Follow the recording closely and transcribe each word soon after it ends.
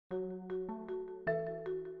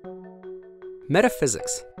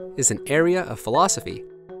Metaphysics is an area of philosophy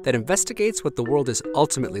that investigates what the world is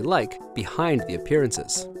ultimately like behind the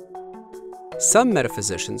appearances. Some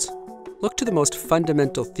metaphysicians look to the most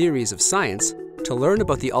fundamental theories of science to learn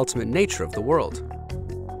about the ultimate nature of the world.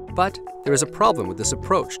 But there is a problem with this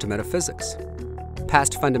approach to metaphysics.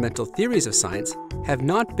 Past fundamental theories of science have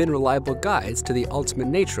not been reliable guides to the ultimate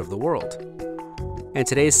nature of the world. And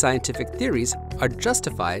today's scientific theories are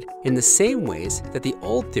justified in the same ways that the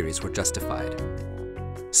old theories were justified.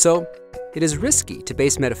 So, it is risky to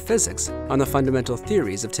base metaphysics on the fundamental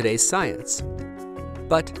theories of today's science.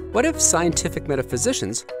 But what if scientific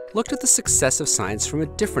metaphysicians looked at the success of science from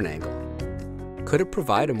a different angle? Could it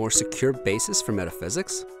provide a more secure basis for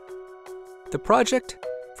metaphysics? The project,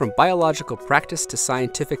 From Biological Practice to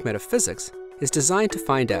Scientific Metaphysics, is designed to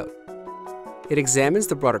find out. It examines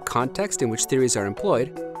the broader context in which theories are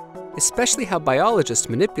employed, especially how biologists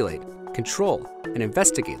manipulate, control, and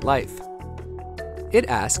investigate life. It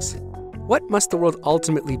asks, what must the world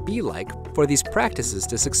ultimately be like for these practices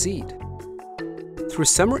to succeed? Through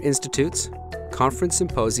summer institutes, conference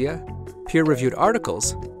symposia, peer-reviewed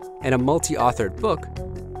articles, and a multi-authored book,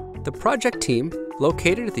 the project team,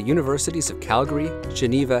 located at the universities of Calgary,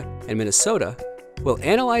 Geneva, and Minnesota, will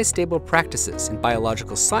analyze stable practices in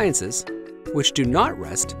biological sciences which do not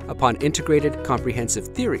rest upon integrated, comprehensive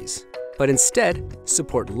theories, but instead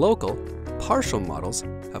support local, partial models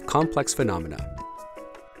of complex phenomena.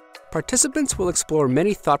 Participants will explore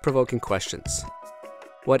many thought-provoking questions.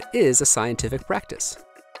 What is a scientific practice?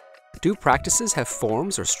 Do practices have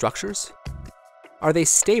forms or structures? Are they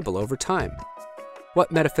stable over time?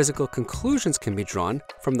 What metaphysical conclusions can be drawn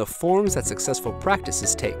from the forms that successful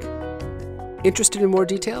practices take? Interested in more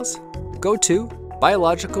details? Go to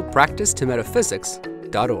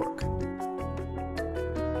biologicalpracticetometaphysics.org.